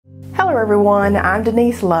Hello everyone, I'm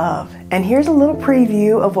Denise Love, and here's a little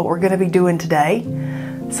preview of what we're going to be doing today.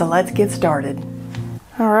 So let's get started.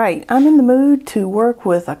 Alright, I'm in the mood to work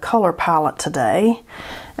with a color palette today,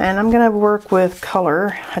 and I'm going to work with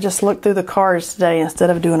color. I just looked through the cards today instead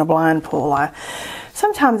of doing a blind pull.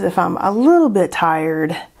 Sometimes if I'm a little bit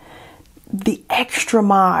tired, the extra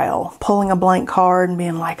mile, pulling a blank card and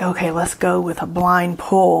being like, okay, let's go with a blind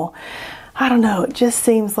pull, I don't know, it just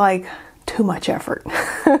seems like too much effort.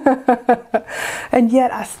 And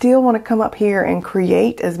yet I still want to come up here and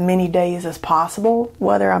create as many days as possible,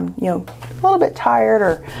 whether I'm, a little bit tired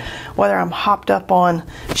or whether I'm hopped up on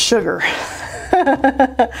sugar.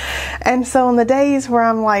 And so on the days where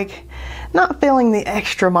I'm like not feeling the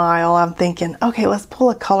extra mile, I'm thinking, okay, let's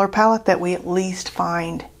pull a color palette that we at least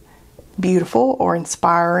find beautiful or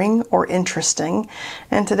inspiring or interesting.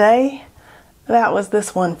 And today that was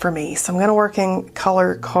this one for me. So I'm going to work in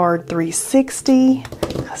color card 360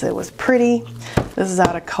 because it was pretty. This is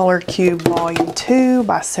out of Color Cube Volume 2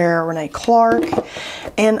 by Sarah Renee Clark.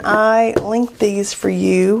 And I linked these for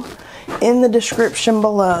you in the description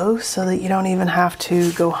below so that you don't even have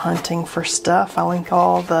to go hunting for stuff. I link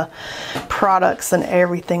all the products and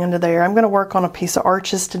everything under there. I'm going to work on a piece of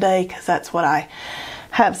arches today because that's what I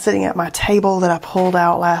have sitting at my table that I pulled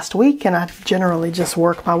out last week, and I generally just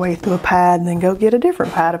work my way through a pad and then go get a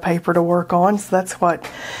different pad of paper to work on. So that's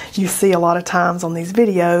what you see a lot of times on these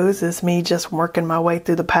videos, is me just working my way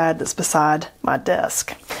through the pad that's beside my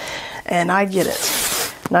desk. And I get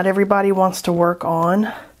it. Not everybody wants to work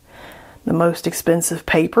on the most expensive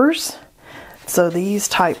papers. So these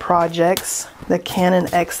type projects, the Canon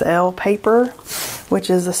XL paper, which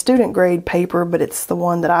is a student grade paper, but it's the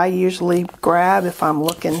one that I usually grab if I'm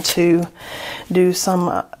looking to do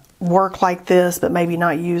some work like this, but maybe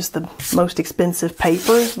not use the most expensive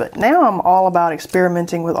papers. But now I'm all about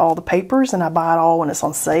experimenting with all the papers, and I buy it all when it's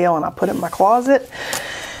on sale and I put it in my closet.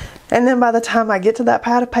 And then by the time I get to that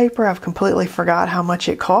pad of paper, I've completely forgot how much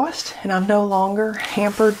it cost, and I'm no longer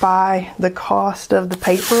hampered by the cost of the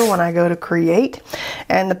paper when I go to create.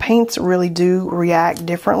 And the paints really do react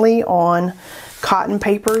differently on cotton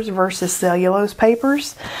papers versus cellulose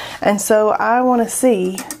papers. And so I want to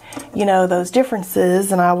see, those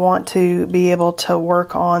differences, and I want to be able to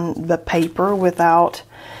work on the paper without,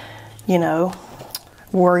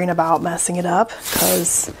 worrying about messing it up,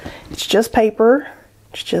 because it's just paper.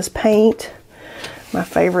 It's just paint. My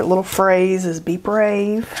favorite little phrase is be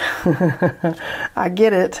brave. I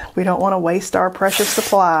get it. We don't want to waste our precious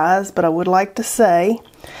supplies, but I would like to say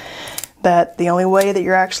that the only way that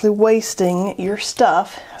you're actually wasting your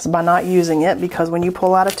stuff is by not using it, because when you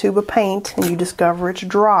pull out a tube of paint and you discover it's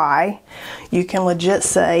dry, you can legit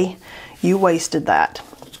say you wasted that.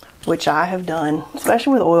 Which I have done,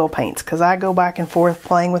 especially with oil paints, because I go back and forth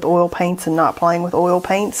playing with oil paints and not playing with oil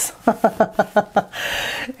paints.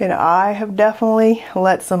 I have definitely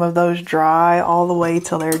let some of those dry all the way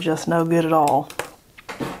till they're just no good at all.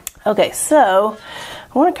 Okay, so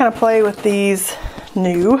I want to kind of play with these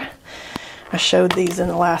new. I showed these in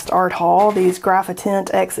the last art haul, these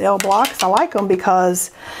Graphitint XL Blocks. I like them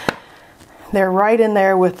because they're right in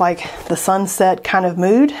there with like the sunset kind of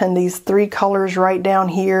mood, and these three colors right down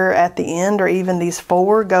here at the end, or even these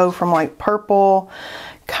four, go from like purple,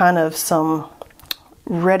 kind of some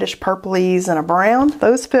reddish purplies and a brown.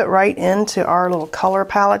 Those fit right into our little color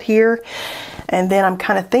palette here. And then I'm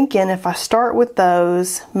kind of thinking, if I start with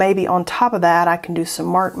those, maybe on top of that I can do some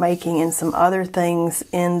mark making and some other things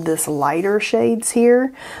in this lighter shades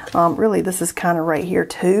here. Really this is kind of right here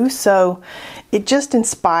too. So it just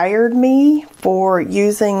inspired me for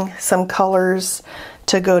using some colors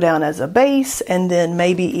to go down as a base, and then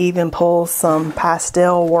maybe even pull some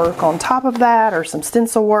pastel work on top of that, or some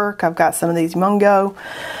stencil work. I've got some of these Mungo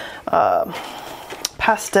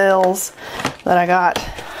pastels that I got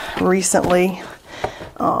recently.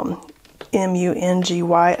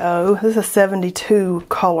 M-U-N-G-Y-O. This is 72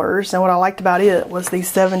 colors, and what I liked about it was these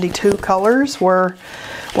 72 colors were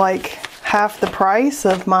like half the price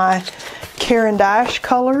of my Caran d'Ache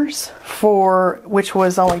colors, which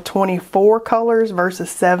was only 24 colors versus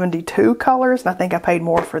 72 colors. And I think I paid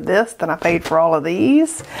more for this than I paid for all of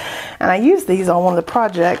these. And I used these on one of the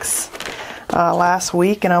projects last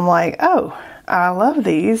week, and I'm like, oh, I love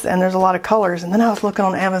these, and there's a lot of colors. And then I was looking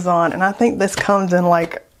on Amazon, and I think this comes in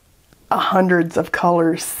like a hundreds of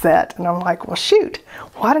colors set, and I'm like, well shoot,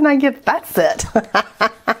 why didn't I get that set?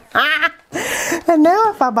 And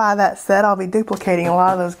now if I buy that set, I'll be duplicating a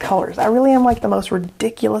lot of those colors. I really am like the most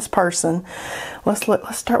ridiculous person. Let's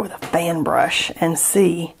start with a fan brush and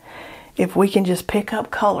see if we can just pick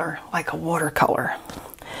up color like a watercolor.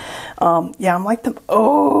 Yeah, I'm like them.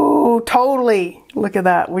 Oh, totally. Look at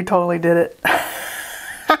that. We totally did it.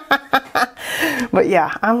 But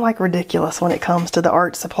yeah, I'm like ridiculous when it comes to the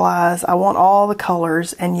art supplies. I want all the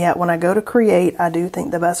colors, and yet when I go to create, I do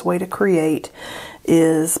think the best way to create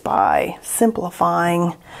is by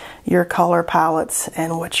simplifying your color palettes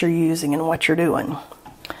and what you're using and what you're doing.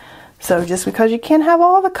 So just because you can't have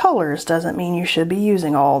all the colors doesn't mean you should be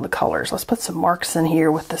using all the colors. Let's put some marks in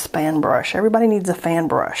here with this fan brush. Everybody needs a fan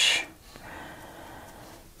brush.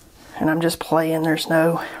 And I'm just playing, there's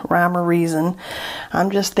no rhyme or reason. I'm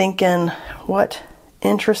just thinking, what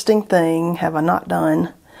interesting thing have I not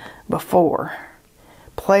done before?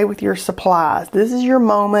 Play with your supplies. This is your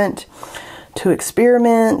moment to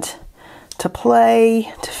experiment, to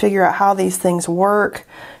play, to figure out how these things work,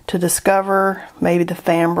 to discover maybe the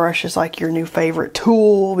fan brush is like your new favorite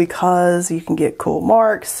tool because you can get cool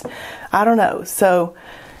marks. I don't know. So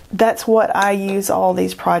that's what I use all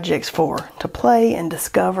these projects for, to play and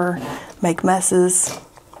discover, make messes,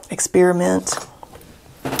 experiment.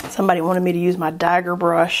 Somebody wanted me to use my dagger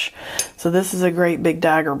brush. So this is a great big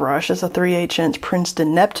dagger brush. It's a 3/8 inch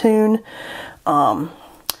Princeton Neptune.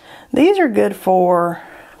 These are good for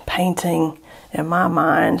painting, in my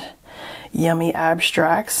mind, yummy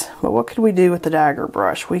abstracts. But what could we do with the dagger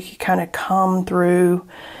brush? We could kind of come through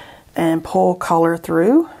and pull color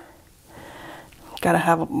through. Got to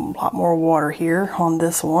have a lot more water here on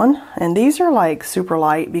this one. And these are like super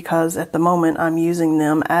light because at the moment I'm using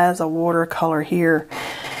them as a watercolor here.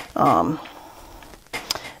 And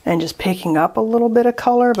just picking up a little bit of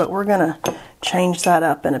color, but we're gonna change that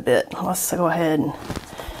up in a bit. Let's go ahead and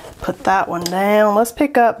put that one down. Let's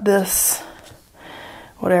pick up this,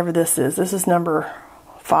 whatever this is. This is number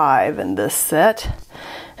 5 in this set.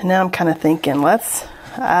 And now I'm kind of thinking, let's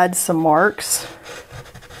add some marks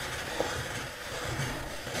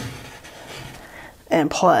and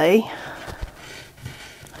play,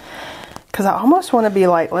 because I almost want to be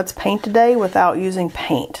like, let's paint today without using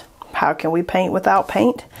paint. How can we paint without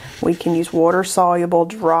paint? We can use water soluble,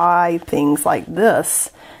 dry things like this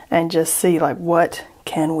and just see like what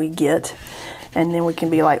can we get, and then we can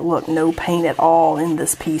be like, look, no paint at all in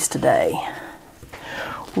this piece today.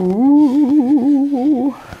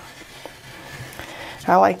 Ooh,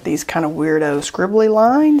 I like these kind of weirdo scribbly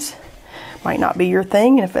lines. Might not be your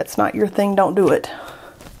thing, and if it's not your thing, don't do it.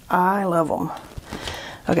 I love them.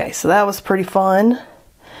 Okay, so that was pretty fun.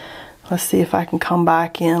 Let's see if I can come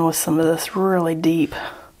back in with some of this really deep.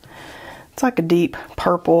 It's like a deep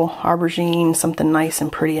purple, aubergine, something nice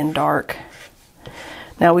and pretty and dark.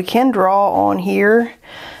 Now we can draw on here,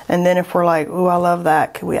 and then if we're like, ooh, I love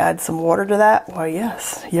that, could we add some water to that? Well,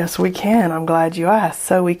 yes. Yes, we can. I'm glad you asked.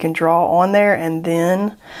 So we can draw on there and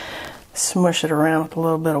then smush it around with a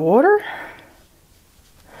little bit of water.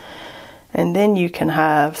 And then you can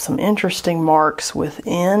have some interesting marks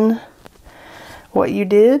within what you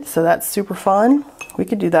did. So that's super fun. We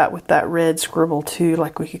could do that with that red scribble too.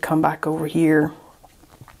 Like we could come back over here,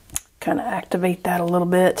 kind of activate that a little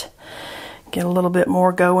bit, get a little bit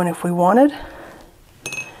more going if we wanted.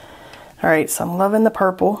 All right, so I'm loving the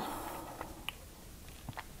purple.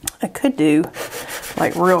 I could do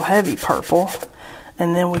like real heavy purple,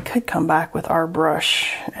 and then we could come back with our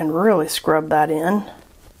brush and really scrub that in.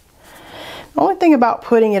 The only thing about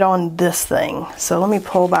putting it on this thing, so let me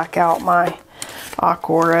pull back out my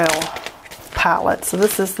Aquarelle palette. So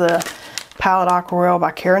this is the palette Aquarelle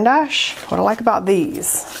by Caran d'Ache. What I like about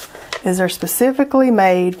these is they're specifically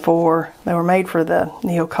made for, they were made for the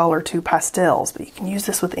Neocolor 2 Pastels, but you can use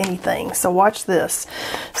this with anything. So watch this.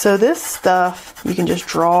 So this stuff you can just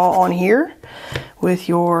draw on here with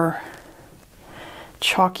your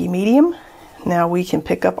chalky medium. Now we can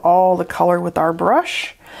pick up all the color with our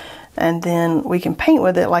brush, and then we can paint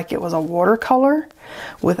with it like it was a watercolor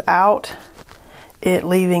without it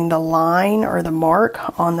leaving the line or the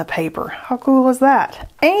mark on the paper. How cool is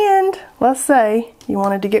that? And let's say you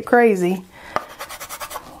wanted to get crazy.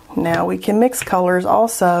 Now we can mix colors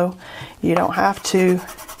also. You don't have to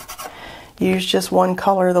use just one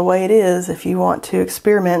color the way it is. If you want to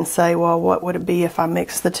experiment and say, well, what would it be if I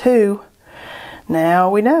mix the two?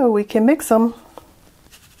 Now we know we can mix them.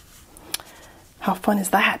 How fun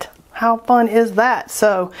is that? How fun is that?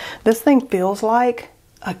 So this thing feels like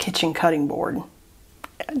a kitchen cutting board.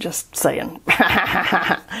 Just saying.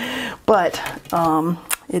 But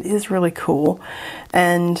it is really cool,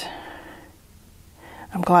 and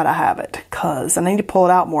I'm glad I have it because I need to pull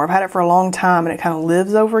it out more. I've had it for a long time, and it kind of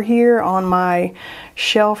lives over here on my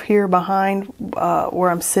shelf here behind where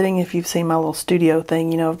I'm sitting. If you've seen my little studio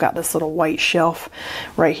thing, you know I've got this little white shelf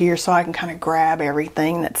right here, so I can kind of grab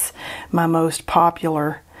everything that's my most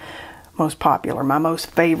popular most popular, my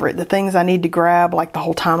most favorite. The things I need to grab like the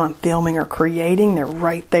whole time I'm filming or creating, they're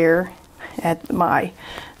right there at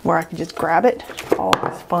where I can just grab it. All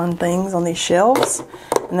these fun things on these shelves.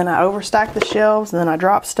 And then I overstack the shelves and then I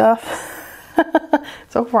drop stuff.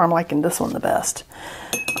 So far I'm liking this one the best.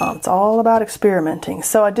 It's all about experimenting.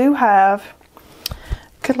 So I do have,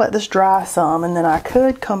 could let this dry some and then I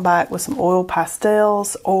could come back with some oil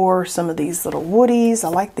pastels or some of these little woodies. I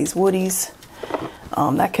like these woodies.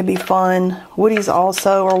 That could be fun. Woodies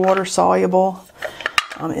also are water soluble.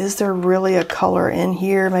 Is there really a color in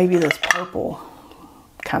here? Maybe this purple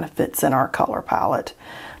kind of fits in our color palette.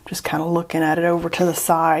 Just kind of looking at it over to the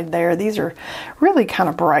side there. These are really kind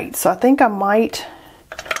of bright. So I think I might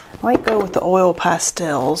go with the oil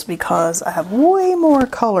pastels because I have way more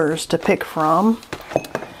colors to pick from.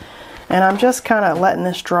 And I'm just kind of letting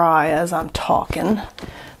this dry as I'm talking.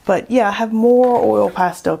 But yeah, I have more oil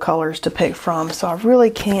pastel colors to pick from. So I really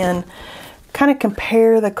can kind of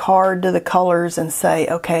compare the card to the colors and say,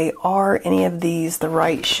 okay, are any of these the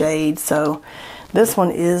right shade? So this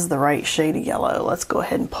one is the right shade of yellow. Let's go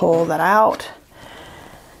ahead and pull that out.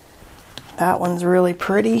 That one's really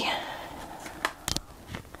pretty.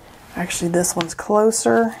 Actually, this one's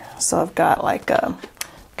closer. So I've got like, kind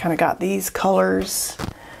of got these colors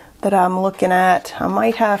that I'm looking at. I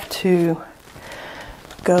might have to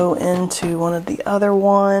go into one of the other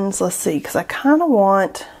ones. Let's see, because I kind of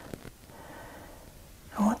want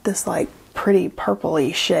this like pretty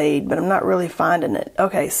purpley shade, but I'm not really finding it.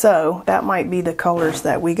 Okay, so that might be the colors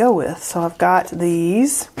that we go with. So I've got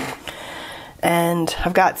these, and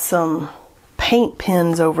I've got some paint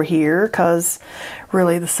pens over here because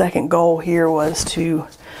really the second goal here was to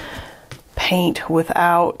paint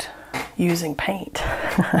without using paint.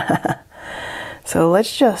 So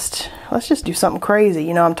let's just do something crazy.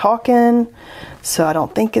 You know, I'm talking, so I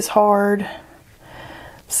don't think it's hard.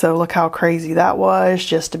 So look how crazy that was,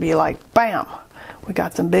 just to be like, bam, we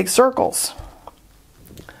got some big circles.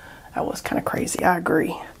 That was kind of crazy, I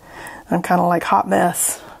agree. I'm kind of like hot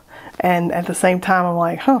mess. And at the same time, I'm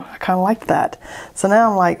like, huh, I kind of like that. So now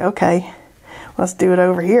I'm like, okay, let's do it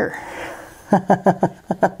over here.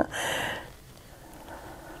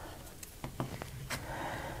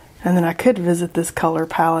 And then I could visit this color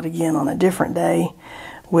palette again on a different day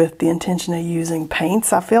with the intention of using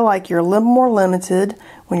paints. I feel like you're a little more limited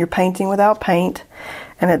when you're painting without paint,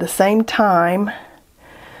 and at the same time,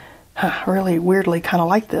 I really weirdly kind of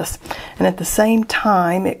like this, and at the same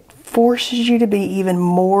time it forces you to be even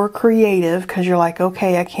more creative because you're like,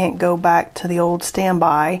 okay, I can't go back to the old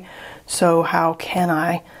standby, so how can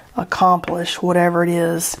I accomplish whatever it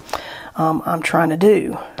is I'm trying to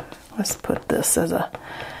do? Let's put this as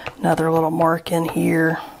another little mark in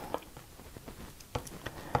here.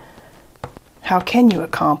 How can you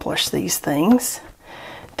accomplish these things?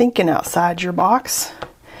 Thinking outside your box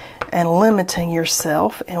and limiting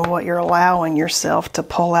yourself and what you're allowing yourself to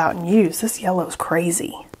pull out and use. This yellow is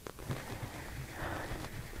crazy.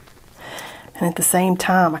 And at the same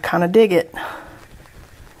time, I kind of dig it.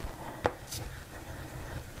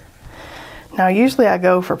 Now, usually I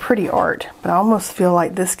go for pretty art, but I almost feel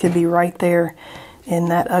like this could be right there in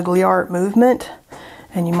that ugly art movement.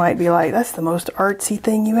 And you might be like, that's the most artsy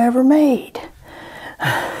thing you ever made.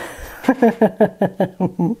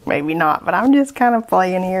 Maybe not, but I'm just kind of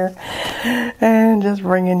playing here and just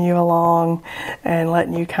bringing you along and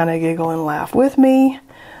letting you kind of giggle and laugh with me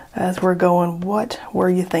as we're going, what were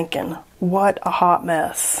you thinking? What a hot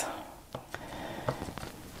mess.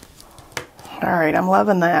 Alright, I'm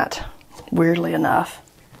loving that, weirdly enough.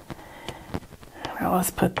 Now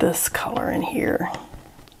let's put this color in here.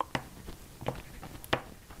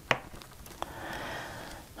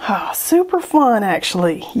 Oh, super fun,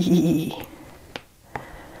 actually.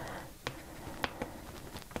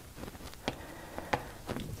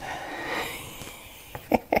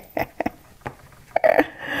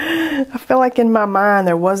 I feel like in my mind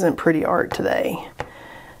there wasn't pretty art today.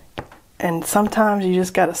 And sometimes you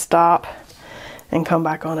just got to stop and come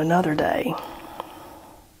back on another day.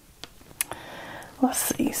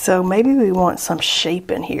 Let's see, so maybe we want some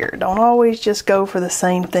shape in here. Don't always just go for the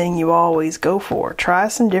same thing you always go for. Try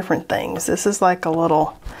some different things. This is like a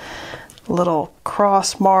little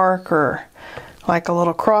cross mark or like a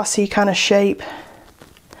little crossy kind of shape.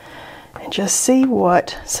 And just see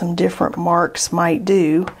what some different marks might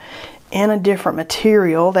do in a different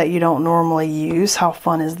material that you don't normally use. How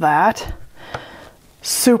fun is that?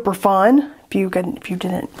 Super fun. If you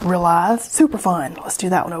didn't realize, super fun. Let's do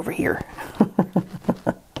that one over here.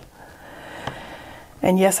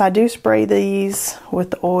 And yes, I do spray these with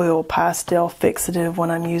the oil pastel fixative when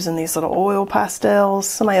I'm using these little oil pastels.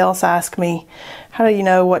 Somebody else asked me, how do you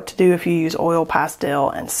know what to do if you use oil pastel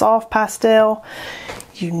and soft pastel?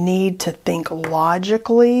 You need to think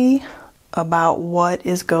logically about what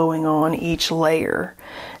is going on each layer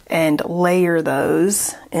and layer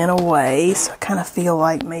those in a way. So I kind of feel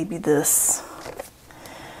like maybe this,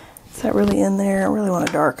 is that really in there? I really want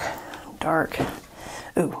a dark.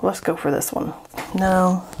 Ooh, let's go for this one.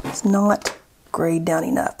 No, it's not grayed down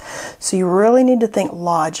enough. So you really need to think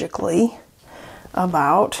logically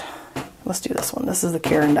about, let's do this one. This is the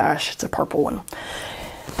Caran d'Ache, it's a purple one.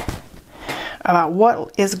 About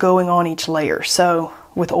what is going on each layer. So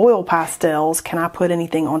with oil pastels, can I put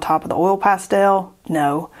anything on top of the oil pastel?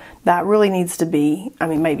 No. That really needs to be, I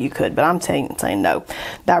mean, maybe you could, but I'm saying no.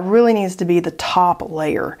 That really needs to be the top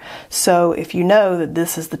layer. So if you know that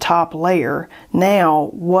this is the top layer,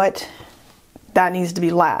 now that needs to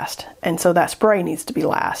be last. And so that spray needs to be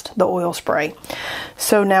last, the oil spray.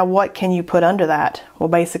 So now what can you put under that? Well,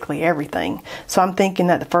 basically everything. So I'm thinking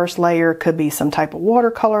that the first layer could be some type of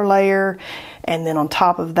watercolor layer. And then on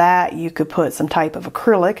top of that, you could put some type of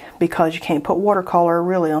acrylic, because you can't put watercolor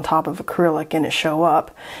really on top of acrylic and it show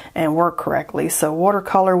up and work correctly. So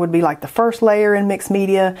watercolor would be like the first layer in mixed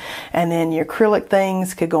media, and then your acrylic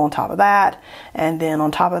things could go on top of that. And then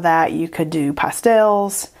on top of that, you could do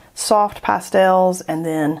pastels, soft pastels, and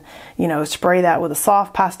then, you know, spray that with a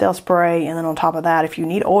soft pastel spray. And then on top of that, if you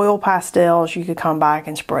need oil pastels, you could come back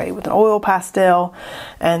and spray with an oil pastel.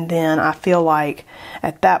 And then I feel like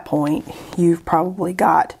at that point you've probably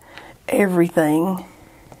got everything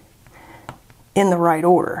in the right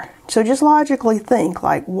order. So just logically think,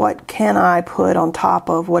 like, what can I put on top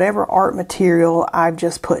of whatever art material I've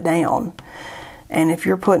just put down? And if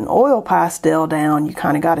you're putting oil pastel down, you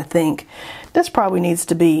kind of got to think, this probably needs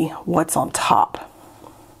to be what's on top,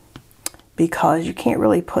 because you can't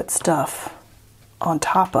really put stuff on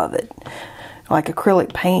top of it. Like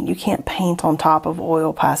acrylic paint, you can't paint on top of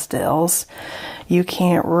oil pastels. You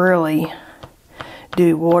can't really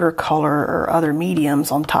do watercolor or other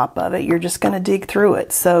mediums on top of it. You're just going to dig through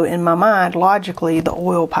it. So in my mind, logically, the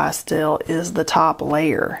oil pastel is the top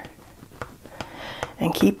layer.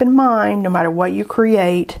 And keep in mind, no matter what you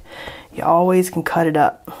create, you always can cut it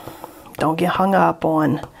up. Don't get hung up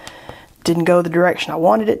on, didn't go the direction I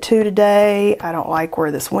wanted it to today. I don't like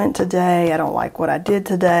where this went today. I don't like what I did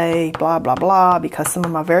today, blah, blah, blah. Because some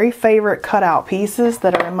of my very favorite cutout pieces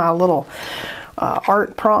that are in my little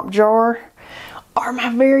art prompt jar are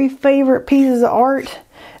my very favorite pieces of art.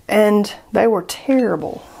 And they were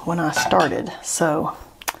terrible when I started. So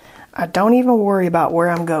I don't even worry about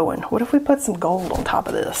where I'm going. What if we put some gold on top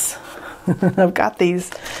of this? I've got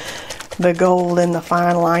the gold in the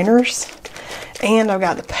fine liners, and I've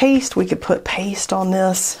got the paste. We could put paste on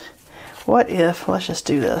this. What if, let's just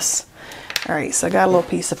do this. All right, so I got a little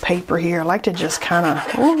piece of paper here. I like to just kind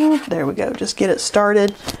of, there we go, just get it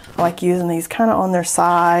started. I like using these kind of on their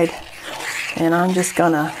side, and I'm just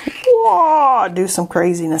gonna do some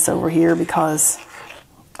craziness over here because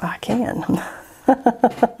I can.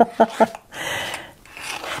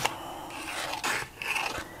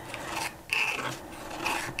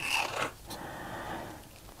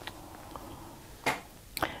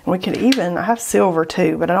 We could even, I have silver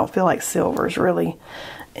too, but I don't feel like silver is really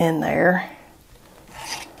in there.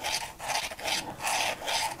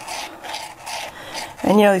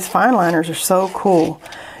 And you know, these fine liners are so cool.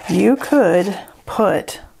 You could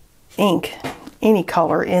put ink, any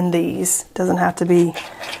color in these. It doesn't have to be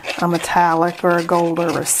a metallic or a gold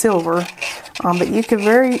or a silver, but you could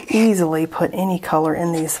very easily put any color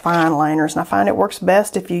in these fine liners. And I find it works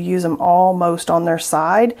best if you use them almost on their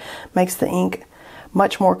side. Makes the ink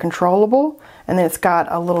much more controllable, and then it's got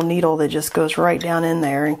a little needle that just goes right down in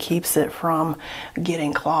there and keeps it from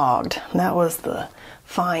getting clogged. And that was the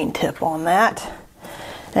fine tip on that.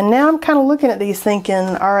 And now I'm kind of looking at these thinking,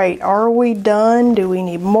 all right, are we done? Do we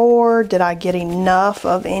need more? Did I get enough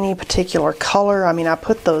of any particular color? I mean, I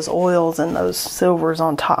put those oils and those silvers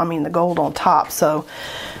on top, I mean the gold on top, so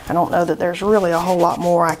I don't know that there's really a whole lot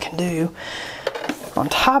more I can do on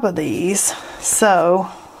top of these. So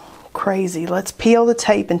crazy. Let's peel the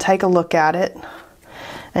tape and take a look at it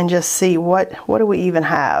and just see what do we even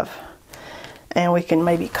have. And we can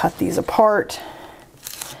maybe cut these apart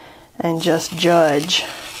and just judge.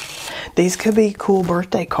 These could be cool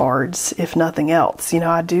birthday cards, if nothing else. You know,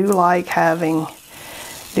 I do like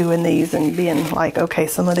doing these and being like, okay,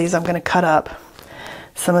 some of these I'm going to cut up.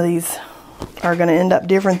 Some of these are going to end up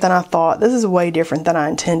different than I thought. This is way different than I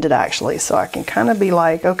intended, actually, so I can kind of be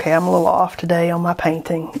like, okay, I'm a little off today on my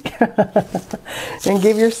painting. And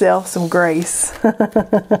give yourself some grace.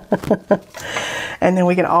 And then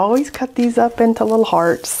we can always cut these up into little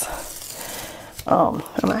hearts. I'm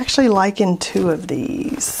actually liking 2 of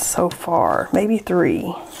these so far, maybe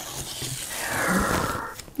 3.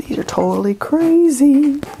 These are totally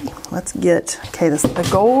crazy. Let's get, okay, the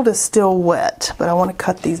gold is still wet, but I want to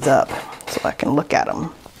cut these up so I can look at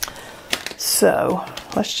them. So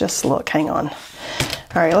let's just look, hang on. All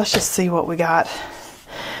right, let's just see what we got.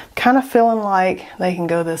 Kind of feeling like they can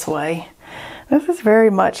go this way. This is very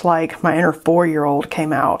much like my inner 4-year-old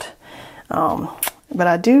came out. But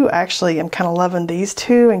I do actually, I'm kind of loving these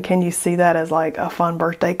 2, and can you see that as like a fun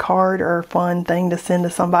birthday card or a fun thing to send to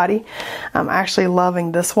somebody? I'm actually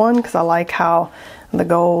loving this one because I like how the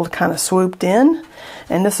gold kind of swooped in.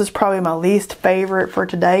 And this is probably my least favorite for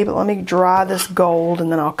today, but let me dry this gold and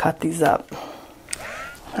then I'll cut these up.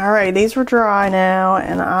 Alright, these were dry now,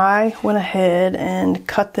 and I went ahead and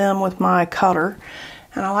cut them with my cutter.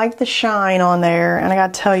 And I like the shine on there, and I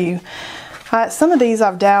gotta tell you, some of these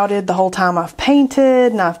I've doubted the whole time I've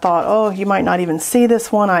painted, and I've thought, oh, you might not even see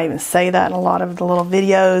this one. I even say that in a lot of the little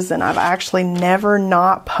videos, and I've actually never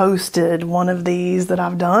not posted one of these that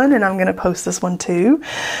I've done, and I'm going to post this one too.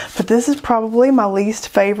 But this is probably my least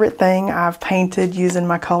favorite thing I've painted using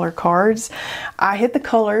my color cards. I hit the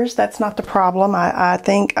colors, that's not the problem. I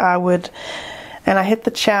think I would, and I hit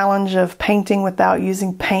the challenge of painting without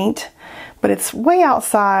using paint. But it's way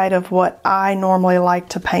outside of what I normally like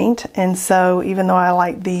to paint, and so even though I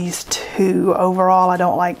like these 2, overall I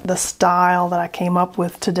don't like the style that I came up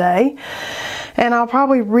with today. And I'll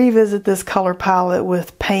probably revisit this color palette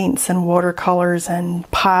with paints and watercolors and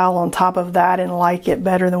pile on top of that and like it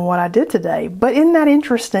better than what I did today. But isn't that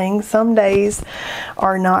interesting? Some days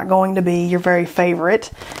are not going to be your very favorite,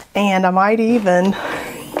 and I might even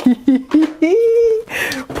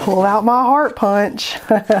pull out my heart punch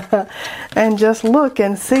and just look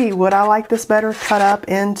and see, would I like this better cut up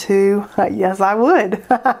into, yes I would.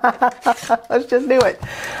 Let's just do it.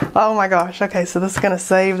 Oh my gosh, okay, so this is gonna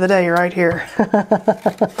save the day right here.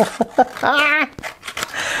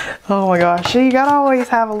 Oh my gosh, you gotta always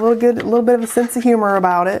have a little bit of a sense of humor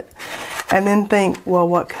about it, and then think, well,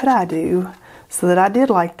 what could I do so that I did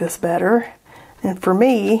like this better? And for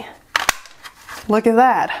me, look at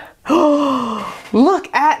that.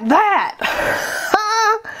 Look at that.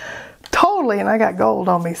 Totally, and I got gold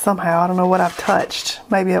on me somehow. I don't know what I've touched.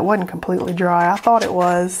 Maybe it wasn't completely dry. I thought it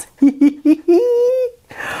was.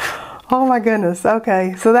 Oh my goodness.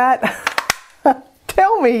 Okay, so that,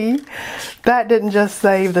 tell me that didn't just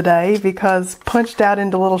save the day, because punched out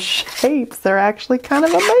into little shapes, they're actually kind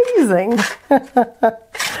of amazing.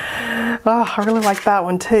 Oh, I really like that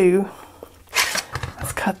one too.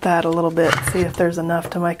 Let's cut that a little bit, see if there's enough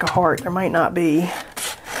to make a heart. There might not be.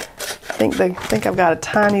 I think I've got a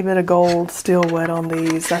tiny bit of gold still wet on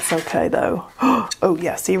these. That's okay though. Oh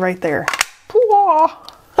yeah, see right there.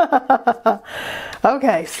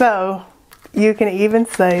 Okay, so you can even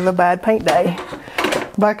save a bad paint day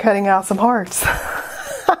by cutting out some hearts.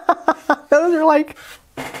 Those are like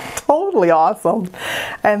totally awesome,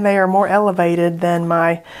 and they are more elevated than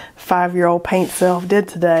my 5-year-old paint self did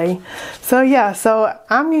today. So yeah, so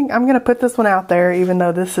I'm gonna put this one out there, even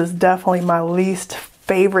though this is definitely my least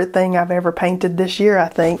favorite thing I've ever painted this year, I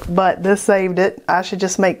think, but this saved it. I should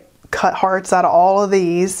just make cut hearts out of all of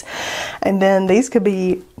these, and then these could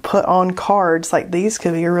be put on cards. Like these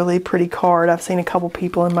could be a really pretty card. I've seen a couple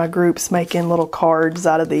people in my groups making little cards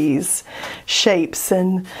out of these shapes,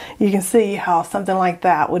 and you can see how something like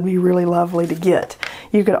that would be really lovely to get.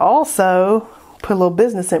 You could also put a little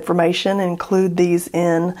business information and include these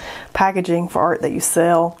in packaging for art that you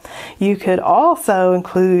sell. You could also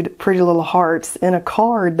include pretty little hearts in a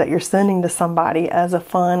card that you're sending to somebody as a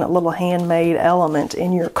fun little handmade element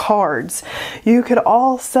in your cards. You could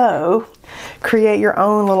also create your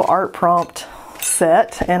own little art prompt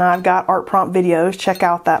set, and I've got art prompt videos. Check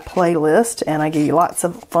out that playlist, and I give you lots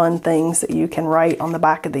of fun things that you can write on the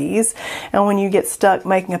back of these. And when you get stuck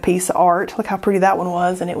making a piece of art, look how pretty that one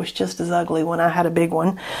was, and it was just as ugly when I had a big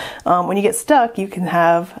one. When you get stuck, you can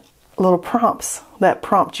have little prompts that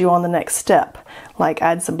prompt you on the next step, like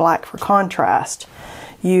add some black for contrast,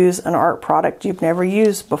 use an art product you've never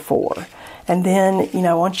used before. And then, you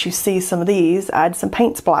know, once you see some of these, add some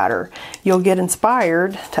paint splatter. You'll get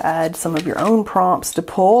inspired to add some of your own prompts to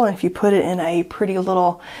pull. And if you put it in a pretty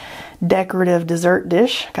little decorative dessert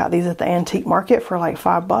dish. Got these at the antique market for like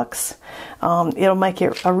 $5. It'll make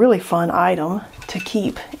it a really fun item to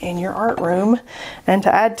keep in your art room and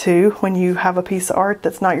to add to when you have a piece of art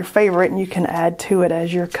that's not your favorite, and you can add to it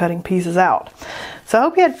as you're cutting pieces out. So I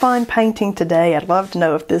hope you had fun painting today. I'd love to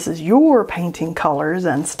know if this is your painting colors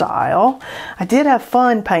and style. I did have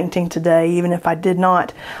fun painting today, even if I did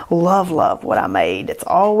not love what I made. It's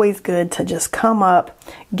always good to just come up,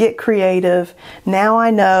 get creative. Now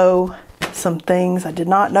I know some things I did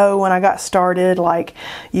not know when I got started, like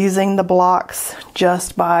using the blocks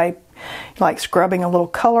just by like scrubbing a little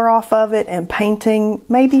color off of it and painting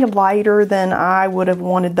maybe lighter than I would have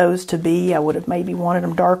wanted those to be. I would have maybe wanted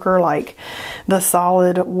them darker, like the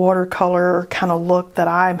solid watercolor kind of look that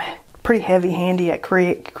I'm pretty heavy-handed at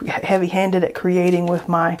creating with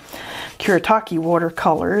my Kuretake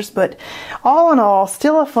watercolors. But all in all,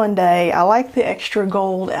 still a fun day. I like the extra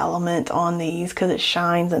gold element on these because it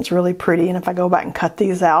shines and it's really pretty. And if I go back and cut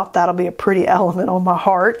these out, that'll be a pretty element on my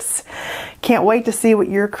hearts. Can't wait to see what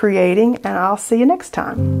you're creating, and I'll see you next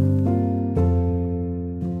time.